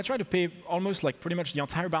amount, I'm going to try to pay almost like pretty much the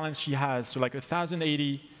entire balance she has, so like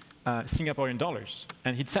 1,080 Singaporean dollars,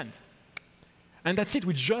 and hit send. And that's it.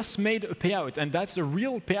 We just made a payout. And that's a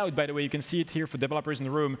real payout, by the way. You can see it here for developers in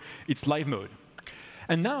the room. It's live mode.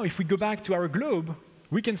 And now, if we go back to our globe,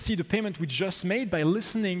 we can see the payment we just made by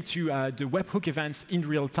listening to the webhook events in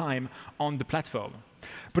real time on the platform.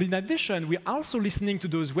 But in addition, we're also listening to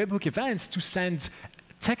those webhook events to send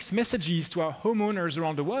text messages to our homeowners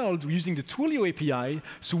around the world using the Twilio API,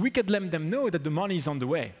 so we can let them know that the money is on the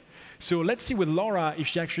way. So let's see with Laura if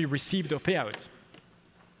she actually received her payout.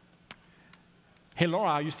 Hey, Laura,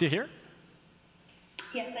 are you still here?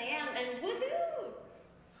 Yes, I am, and woohoo!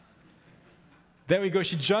 There we go.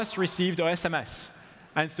 She just received her SMS.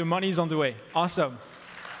 And so money is on the way. Awesome.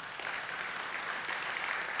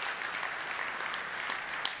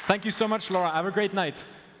 Thank you so much, Laura. Have a great night.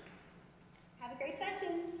 Have a great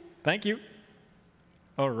session. Thank you.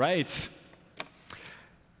 All right.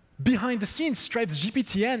 Behind the scenes, Stripe's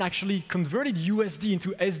GPTN actually converted USD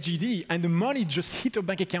into SGD, and the money just hit our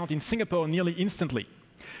bank account in Singapore nearly instantly.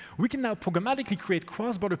 We can now programmatically create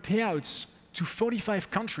cross-border payouts to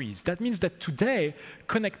 45 countries. That means that today,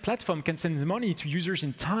 Connect platform can send money to users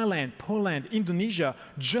in Thailand, Poland, Indonesia,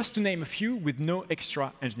 just to name a few, with no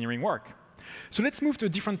extra engineering work. So let's move to a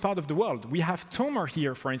different part of the world. We have Tomer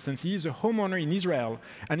here, for instance. He is a homeowner in Israel.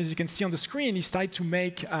 And as you can see on the screen, he's tried to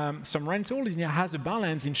make some rentals. He has a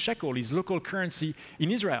balance in shekel, his local currency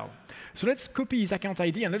in Israel. So let's copy his account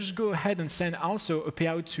ID, and let's just go ahead and send also a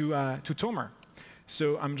payout to Tomer.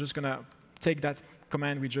 So I'm just going to take that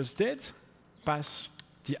command we just did, pass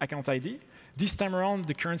the account ID. This time around,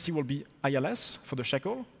 the currency will be ILS for the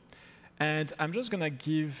shekel. And I'm just going to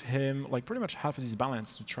give him like pretty much half of his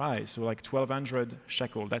balance to try. So like 1,200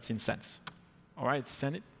 shekel, that's in cents. All right,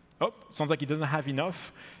 send it. Oh, sounds like he doesn't have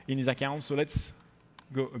enough in his account, so let's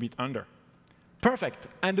go a bit under. Perfect,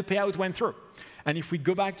 and the payout went through. And if we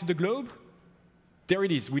go back to the globe, there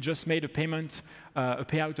it is. We just made a payment, a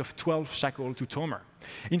payout of 12 shekel to Tomer.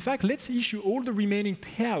 In fact, let's issue all the remaining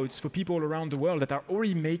payouts for people around the world that are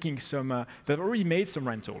already making some, that already made some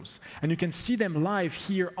rentals. And you can see them live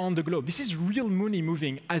here on the globe. This is real money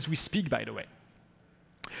moving as we speak, by the way.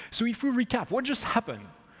 So if we recap, what just happened?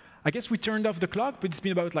 I guess we turned off the clock, but it's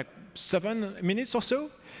been about like 7 minutes or so.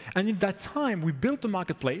 And in that time, we built a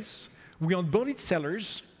marketplace. We onboarded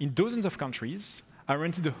sellers in dozens of countries. I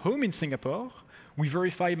rented a home in Singapore. We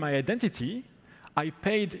verified my identity. I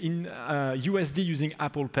paid in USD using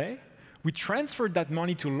Apple Pay. We transferred that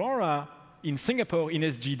money to Laura in Singapore in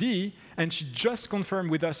SGD, and she just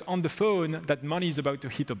confirmed with us on the phone that money is about to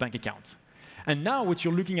hit her bank account. And now what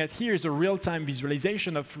you're looking at here is a real-time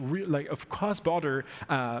visualization of, of cross-border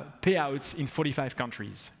payouts in 45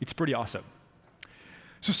 countries. It's pretty awesome.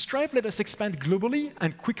 So Stripe let us expand globally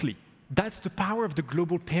and quickly. That's the power of the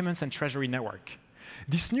global payments and treasury network.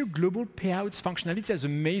 This new global payouts functionality has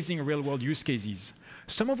amazing real-world use cases,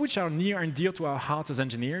 some of which are near and dear to our hearts as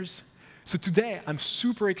engineers. So today, I'm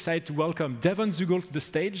super excited to welcome Devon Zugel to the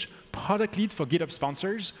stage, product lead for GitHub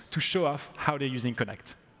sponsors, to show off how they're using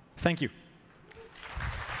Connect. Thank you.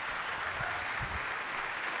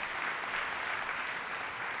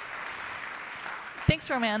 Thanks,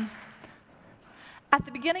 Roman. At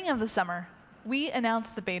the beginning of the summer, we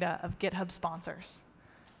announced the beta of GitHub Sponsors.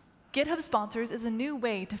 GitHub Sponsors is a new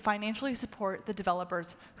way to financially support the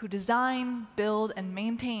developers who design, build, and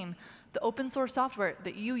maintain the open source software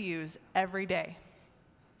that you use every day.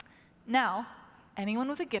 Now, anyone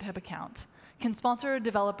with a GitHub account can sponsor a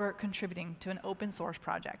developer contributing to an open source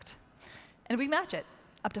project. And we match it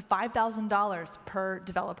up to $5,000 per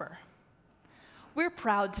developer. We're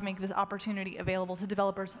proud to make this opportunity available to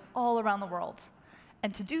developers all around the world.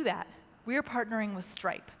 And to do that, we're partnering with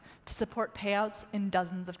Stripe to support payouts in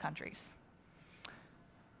dozens of countries.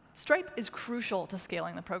 Stripe is crucial to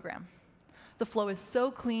scaling the program. The flow is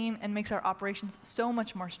so clean and makes our operations so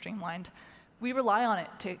much more streamlined. We rely on it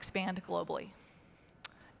to expand globally.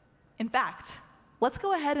 In fact, let's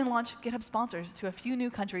go ahead and launch GitHub Sponsors to a few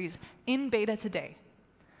new countries in beta today.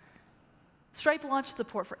 Stripe launched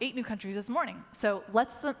support for 8 new countries this morning, so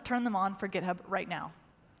let's turn them on for GitHub right now.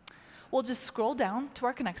 We'll just scroll down to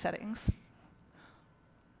our Connect settings.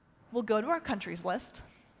 We'll go to our countries list,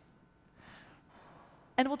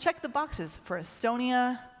 and we'll check the boxes for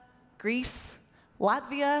Estonia, Greece,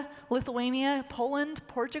 Latvia, Lithuania, Poland,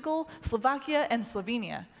 Portugal, Slovakia, and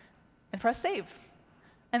Slovenia, and press Save.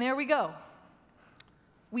 And there we go.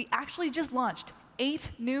 We actually just launched 8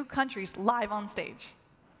 new countries live on stage.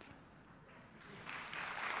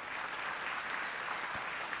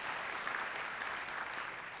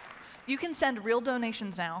 You can send real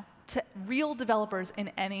donations now to real developers in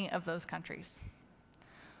any of those countries.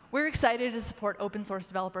 We're excited to support open source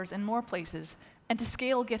developers in more places and to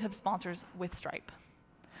scale GitHub Sponsors with Stripe.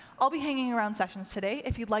 I'll be hanging around sessions today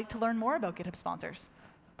if you'd like to learn more about GitHub Sponsors.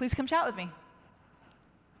 Please come chat with me.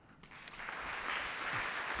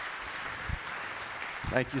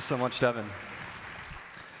 Thank you so much, Devon.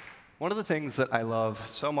 One of the things that I love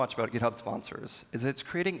so much about GitHub Sponsors is that it's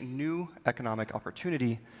creating new economic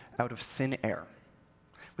opportunity out of thin air.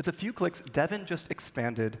 With a few clicks, Devon just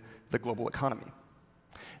expanded the global economy.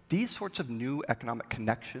 These sorts of new economic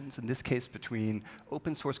connections, in this case between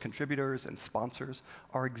open source contributors and sponsors,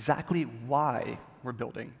 are exactly why we're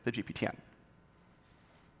building the GPTN.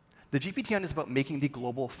 The GPTN is about making the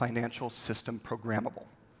global financial system programmable.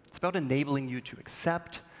 It's about enabling you to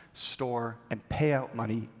accept, store, and pay out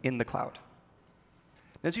money in the cloud.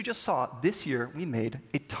 As you just saw, this year we made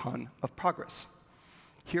a ton of progress.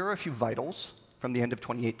 Here are a few vitals from the end of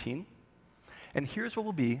 2018, and here's what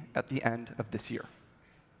we'll be at the end of this year.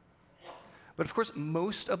 But of course,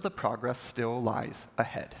 most of the progress still lies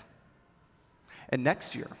ahead. And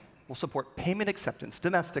next year, we'll support payment acceptance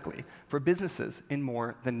domestically for businesses in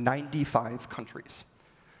more than 95 countries.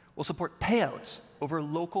 We'll support payouts over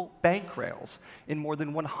local bank rails in more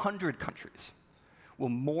than 100 countries. We'll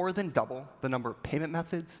more than double the number of payment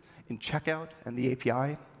methods in checkout and the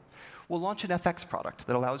API. We'll launch an FX product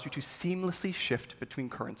that allows you to seamlessly shift between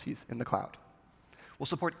currencies in the cloud. We'll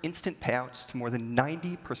support instant payouts to more than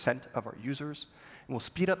 90% of our users, and we'll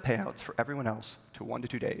speed up payouts for everyone else to 1 to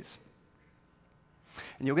 2 days.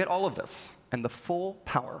 And you'll get all of this and the full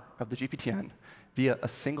power of the GPTN via a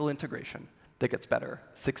single integration that gets better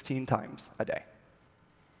 16 times a day.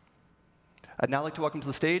 I'd now like to welcome to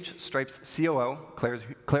the stage Stripe's COO,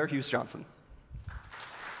 Claire Hughes-Johnson.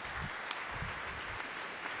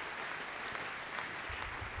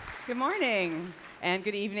 Good morning, and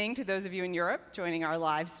good evening to those of you in Europe joining our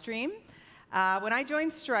live stream. When I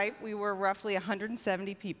joined Stripe, we were roughly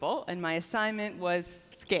 170 people, and my assignment was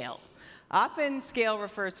scale. Often, scale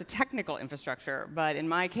refers to technical infrastructure, but in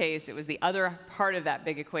my case, it was the other part of that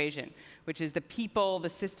big equation, which is the people, the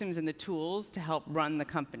systems, and the tools to help run the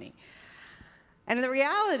company. And the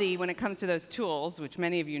reality when it comes to those tools, which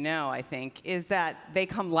many of you know, I think, is that they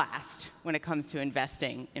come last when it comes to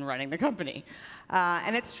investing in running the company.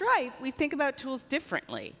 And at Stripe, we think about tools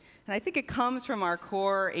differently. And I think it comes from our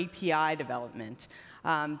core API development.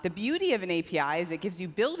 The beauty of an API is it gives you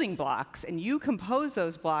building blocks, and you compose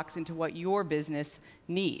those blocks into what your business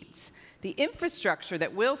needs. The infrastructure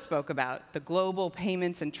that Will spoke about, the global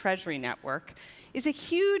payments and treasury network, is a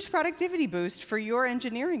huge productivity boost for your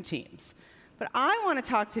engineering teams. But I want to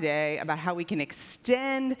talk today about how we can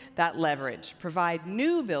extend that leverage, provide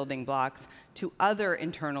new building blocks to other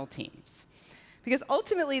internal teams. Because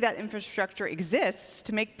ultimately, that infrastructure exists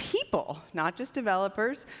to make people, not just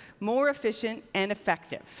developers, more efficient and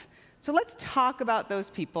effective. So let's talk about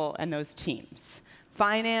those people and those teams.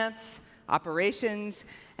 Finance, operations,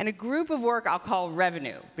 and a group of work I'll call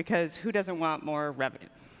revenue, because who doesn't want more revenue?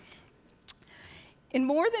 In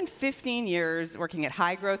more than 15 years working at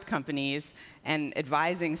high-growth companies and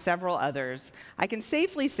advising several others, I can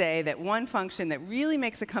safely say that one function that really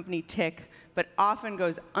makes a company tick but often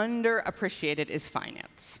goes underappreciated is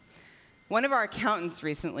finance. One of our accountants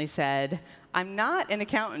recently said, "I'm not an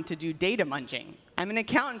accountant to do data munging. I'm an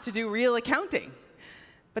accountant to do real accounting."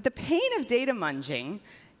 But the pain of data munging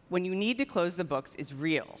when you need to close the books is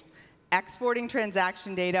real. Exporting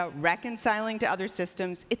transaction data, reconciling to other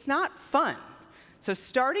systems, it's not fun. So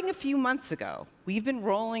starting a few months ago, we've been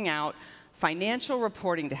rolling out financial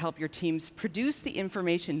reporting to help your teams produce the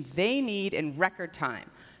information they need in record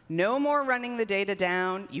time. No more running the data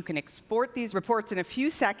down. You can export these reports in a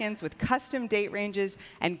few seconds with custom date ranges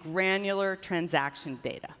and granular transaction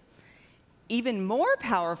data. Even more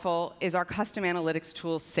powerful is our custom analytics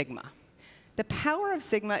tool, Sigma. The power of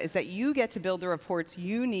Sigma is that you get to build the reports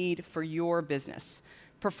you need for your business.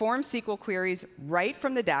 Perform SQL queries right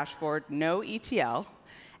from the dashboard, no ETL,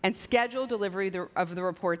 and schedule delivery of the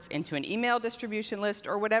reports into an email distribution list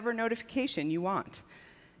or whatever notification you want.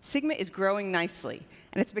 Sigma is growing nicely,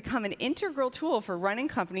 and it's become an integral tool for running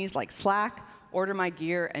companies like Slack, Order My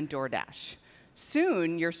Gear, and DoorDash.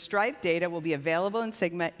 Soon, your Stripe data will be available in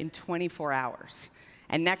Sigma in 24 hours,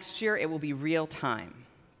 and next year it will be real time.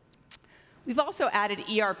 We've also added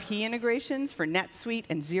ERP integrations for NetSuite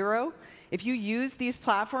and Xero. If you use these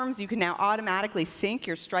platforms, you can now automatically sync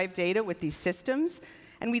your Stripe data with these systems,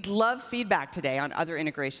 and we'd love feedback today on other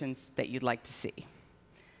integrations that you'd like to see.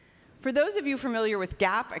 For those of you familiar with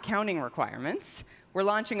GAAP accounting requirements, we're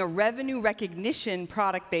launching a revenue recognition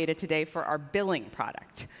product beta today for our billing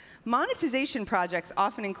product. Monetization projects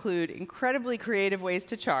often include incredibly creative ways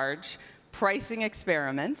to charge, pricing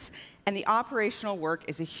experiments, and the operational work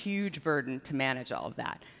is a huge burden to manage all of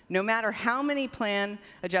that. No matter how many plan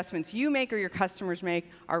adjustments you make or your customers make,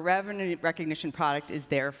 our revenue recognition product is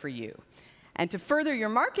there for you. And to further your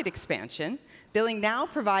market expansion, billing now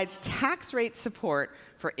provides tax rate support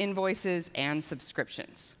for invoices and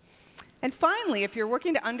subscriptions. And finally, if you're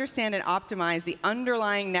working to understand and optimize the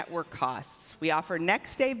underlying network costs, we offer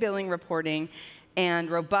next-day billing reporting and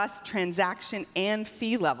robust transaction and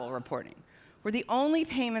fee-level reporting. We're the only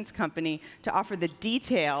payments company to offer the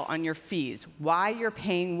detail on your fees, why you're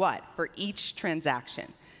paying what for each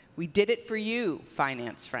transaction. We did it for you,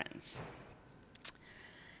 finance friends.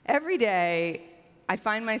 Every day, I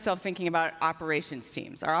find myself thinking about operations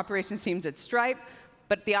teams, our operations teams at Stripe,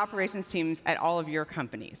 but the operations teams at all of your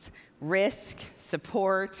companies. Risk,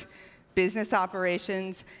 support, business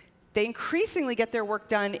operations, they increasingly get their work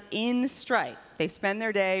done in Stripe. They spend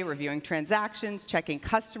their day reviewing transactions, checking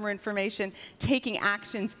customer information, taking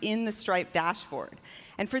actions in the Stripe dashboard.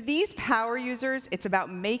 And for these power users, it's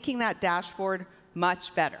about making that dashboard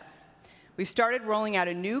much better. We've started rolling out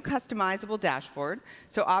a new customizable dashboard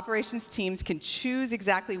so operations teams can choose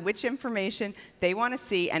exactly which information they want to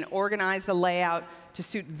see and organize the layout to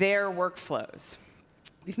suit their workflows.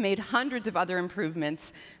 We've made hundreds of other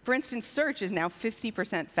improvements. For instance, search is now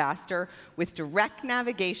 50% faster with direct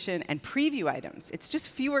navigation and preview items. It's just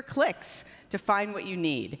fewer clicks to find what you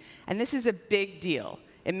need. And this is a big deal.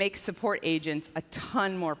 It makes support agents a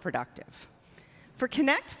ton more productive. For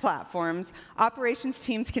Connect platforms, operations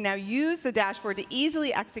teams can now use the dashboard to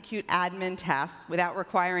easily execute admin tasks without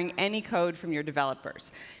requiring any code from your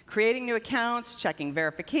developers. Creating new accounts, checking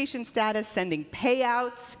verification status, sending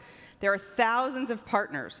payouts. There are thousands of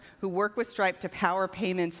partners who work with Stripe to power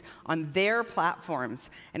payments on their platforms,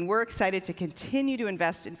 and we're excited to continue to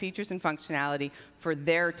invest in features and functionality for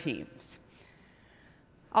their teams.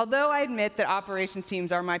 Although I admit that operations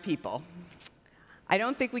teams are my people, I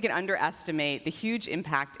don't think we can underestimate the huge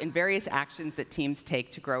impact in various actions that teams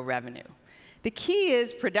take to grow revenue. The key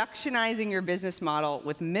is productionizing your business model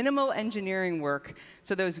with minimal engineering work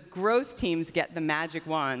so those growth teams get the magic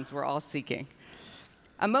wands we're all seeking.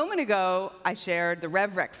 A moment ago, I shared the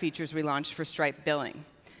RevRec features we launched for Stripe Billing.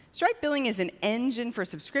 Stripe Billing is an engine for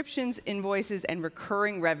subscriptions, invoices, and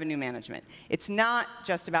recurring revenue management. It's not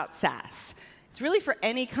just about SaaS. It's really for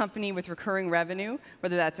any company with recurring revenue,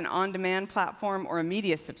 whether that's an on-demand platform or a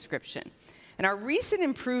media subscription. And our recent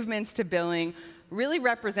improvements to billing really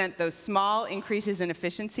represent those small increases in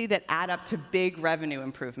efficiency that add up to big revenue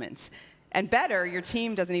improvements. And better, your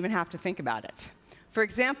team doesn't even have to think about it. For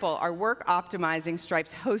example, our work optimizing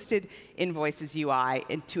Stripe's hosted invoices UI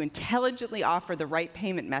to intelligently offer the right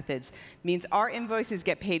payment methods means our invoices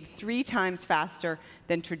get paid 3 times faster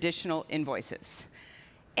than traditional invoices.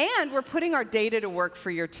 And we're putting our data to work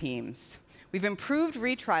for your teams. We've improved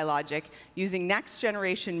retry logic using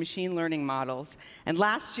next-generation machine learning models. And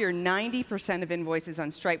last year, 90% of invoices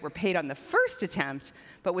on Stripe were paid on the first attempt.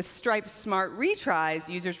 But with Stripe's smart retries,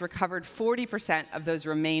 users recovered 40% of those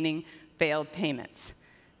remaining failed payments.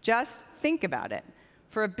 Just think about it.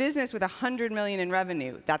 For a business with $100 million in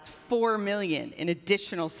revenue, that's $4 million in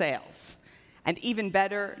additional sales. And even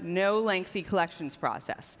better, no lengthy collections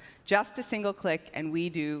process. Just a single click, and we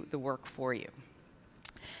do the work for you.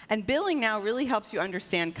 And billing now really helps you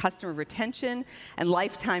understand customer retention and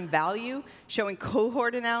lifetime value, showing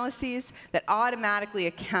cohort analyses that automatically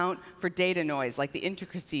account for data noise, like the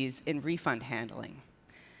intricacies in refund handling.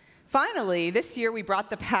 Finally, this year we brought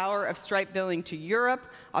the power of Stripe Billing to Europe,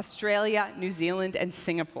 Australia, New Zealand, and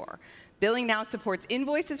Singapore. Billing now supports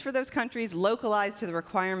invoices for those countries localized to the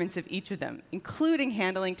requirements of each of them, including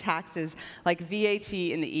handling taxes like VAT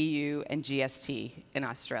in the EU and GST in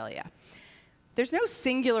Australia. There's no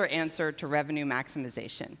singular answer to revenue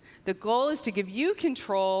maximization. The goal is to give you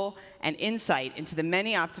control and insight into the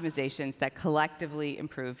many optimizations that collectively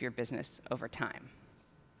improve your business over time.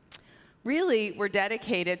 Really, we're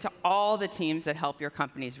dedicated to all the teams that help your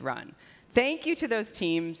companies run. Thank you to those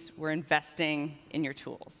teams. We're investing in your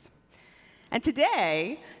tools. And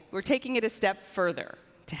today, we're taking it a step further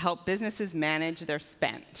to help businesses manage their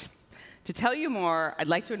spend. To tell you more, I'd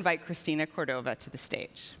like to invite Christina Cordova to the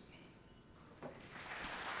stage.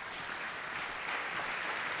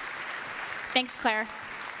 Thanks, Claire.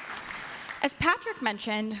 As Patrick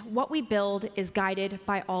mentioned, what we build is guided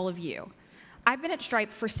by all of you. I've been at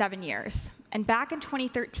Stripe for 7 years, and back in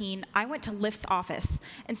 2013, I went to Lyft's office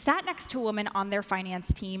and sat next to a woman on their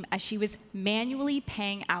finance team as she was manually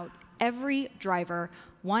paying out every driver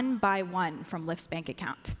one by one from Lyft's bank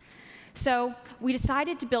account. So we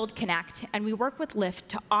decided to build Connect, and we work with Lyft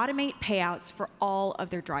to automate payouts for all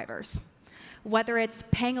of their drivers. Whether it's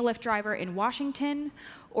paying a Lyft driver in Washington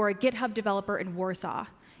or a GitHub developer in Warsaw,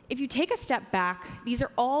 if you take a step back, these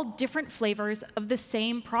are all different flavors of the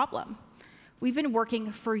same problem. We've been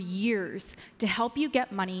working for years to help you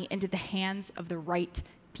get money into the hands of the right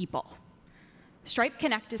people. Stripe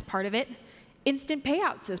Connect is part of it. Instant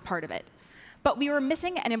payouts is part of it. But we were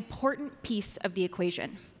missing an important piece of the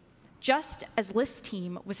equation. Just as Lyft's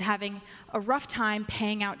team was having a rough time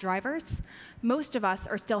paying out drivers, most of us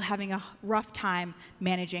are still having a rough time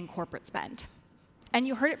managing corporate spend. And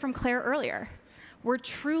you heard it from Claire earlier. We're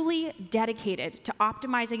truly dedicated to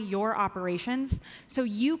optimizing your operations so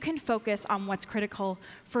you can focus on what's critical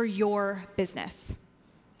for your business.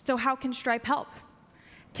 So how can Stripe help?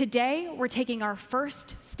 Today, we're taking our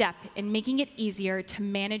first step in making it easier to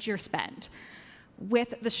manage your spend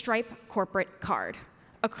with the Stripe Corporate Card,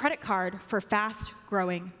 a credit card for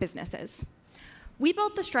fast-growing businesses. We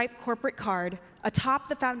built the Stripe corporate card atop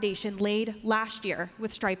the foundation laid last year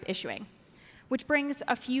with Stripe issuing, which brings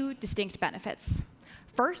a few distinct benefits.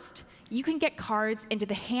 First, you can get cards into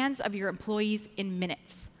the hands of your employees in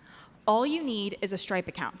minutes. All you need is a Stripe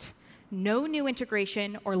account. No new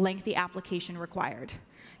integration or lengthy application required.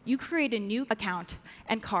 You create a new account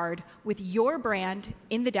and card with your brand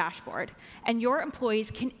in the dashboard, and your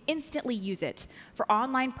employees can instantly use it for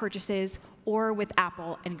online purchases or with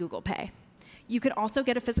Apple and Google Pay. You can also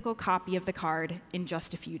get a physical copy of the card in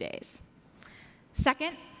just a few days.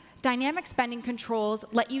 Second, dynamic spending controls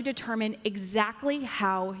let you determine exactly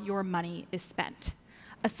how your money is spent.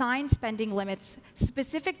 Assign spending limits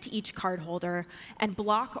specific to each cardholder and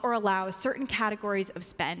block or allow certain categories of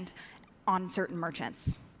spend on certain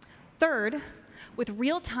merchants. Third, with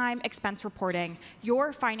real-time expense reporting,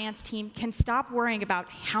 your finance team can stop worrying about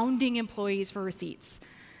hounding employees for receipts.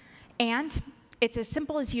 And it's as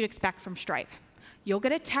simple as you'd expect from Stripe. You'll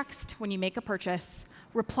get a text when you make a purchase,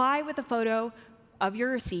 reply with a photo of your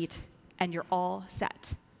receipt, and you're all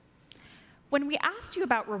set. When we asked you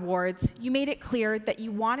about rewards, you made it clear that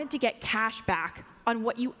you wanted to get cash back on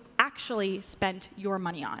what you actually spent your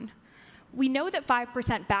money on. We know that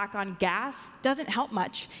 5% back on gas doesn't help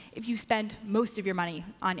much if you spend most of your money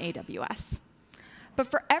on AWS. But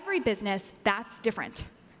for every business, that's different.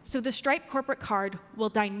 So the Stripe corporate card will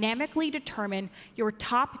dynamically determine your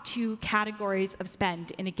top 2 categories of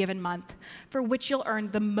spend in a given month for which you'll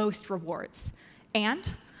earn the most rewards. And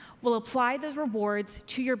will apply those rewards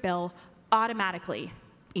to your bill automatically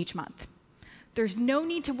each month. There's no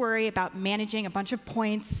need to worry about managing a bunch of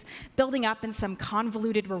points building up in some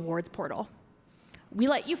convoluted rewards portal. We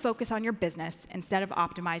let you focus on your business instead of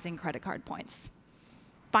optimizing credit card points.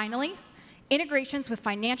 Finally, integrations with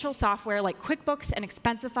financial software like QuickBooks and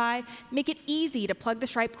Expensify make it easy to plug the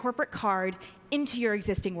Stripe corporate card into your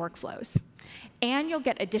existing workflows. And you'll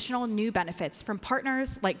get additional new benefits from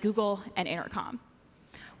partners like Google and Intercom.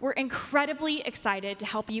 We're incredibly excited to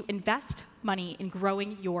help you invest money in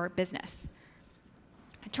growing your business.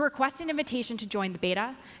 To request an invitation to join the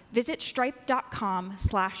beta, visit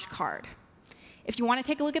stripe.com/card. If you want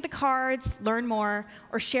to take a look at the cards, learn more,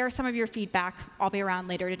 or share some of your feedback, I'll be around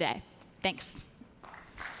later today. Thanks.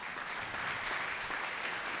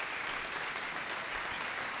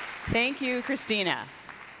 Thank you, Christina.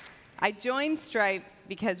 I joined Stripe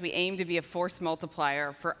because we aim to be a force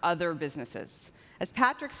multiplier for other businesses. As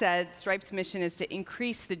Patrick said, Stripe's mission is to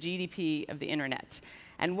increase the GDP of the internet.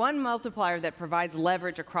 And one multiplier that provides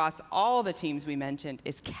leverage across all the teams we mentioned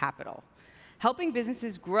is capital. Helping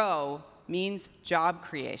businesses grow means job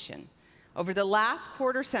creation. Over the last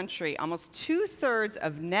quarter century, almost 2/3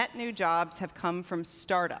 of net new jobs have come from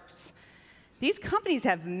startups. These companies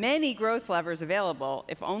have many growth levers available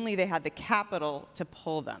if only they had the capital to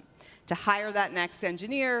pull them, to hire that next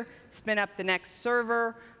engineer, spin up the next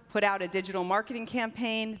server, put out a digital marketing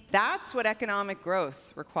campaign. That's what economic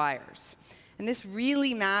growth requires. And this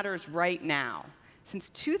really matters right now.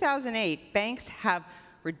 Since 2008, banks have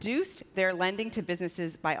reduced their lending to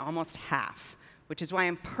businesses by almost half, which is why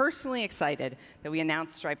I'm personally excited that we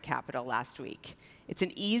announced Stripe Capital last week. It's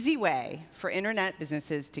an easy way for internet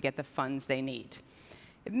businesses to get the funds they need.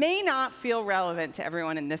 It may not feel relevant to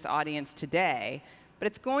everyone in this audience today, but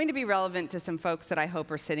it's going to be relevant to some folks that I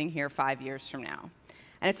hope are sitting here 5 years from now.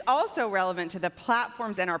 And it's also relevant to the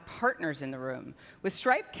platforms and our partners in the room. With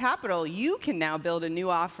Stripe Capital, you can now build a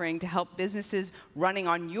new offering to help businesses running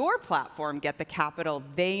on your platform get the capital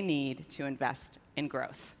they need to invest in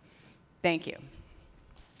growth. Thank you.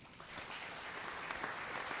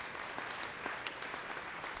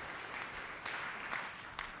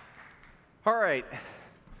 All right.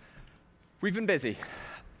 We've been busy.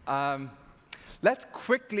 Let's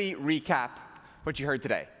quickly recap what you heard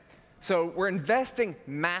today. So we're investing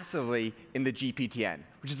massively in the GPTN,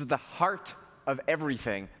 which is at the heart of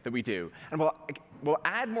everything that we do. And we'll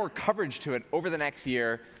add more coverage to it over the next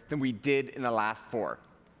year than we did in the last 4.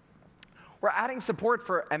 We're adding support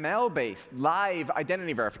for ML-based live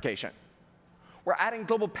identity verification. We're adding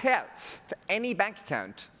global payouts to any bank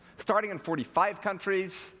account, starting in 45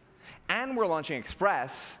 countries, and we're launching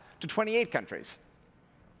Express to 28 countries.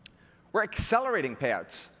 We're accelerating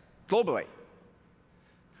payouts globally.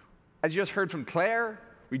 As you just heard from Claire,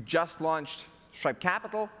 we just launched Stripe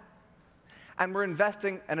Capital, and we're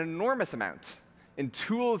investing an enormous amount in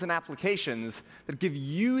tools and applications that give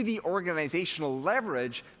you the organizational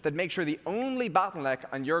leverage that make sure the only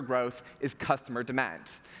bottleneck on your growth is customer demand.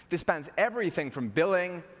 This spans everything from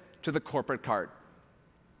billing to the corporate card.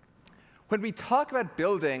 When we talk about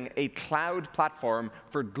building a cloud platform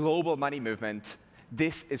for global money movement,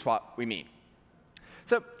 this is what we mean.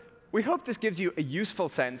 So We hope this gives you a useful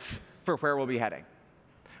sense for where we'll be heading.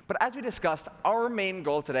 But as we discussed, our main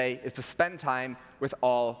goal today is to spend time with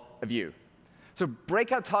all of you. So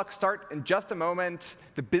breakout talks start in just a moment.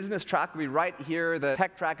 The business track will be right here. The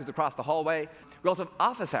tech track is across the hallway. We also have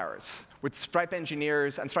office hours with Stripe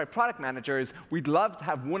engineers and Stripe product managers. We'd love to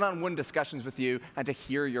have one-on-one discussions with you and to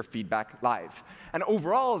hear your feedback live. And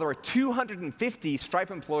overall, there are 250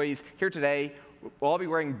 Stripe employees here today. We'll all be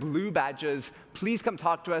wearing blue badges. Please come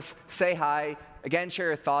talk to us, say hi. Again, share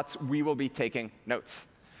your thoughts. We will be taking notes.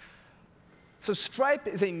 So Stripe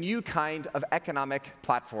is a new kind of economic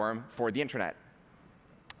platform for the internet.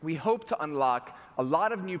 We hope to unlock a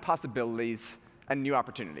lot of new possibilities and new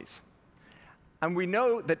opportunities. And we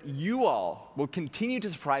know that you all will continue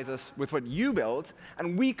to surprise us with what you build,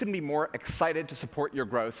 and we couldn't be more excited to support your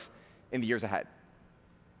growth in the years ahead.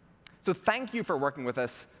 So thank you for working with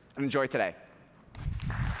us, and enjoy today.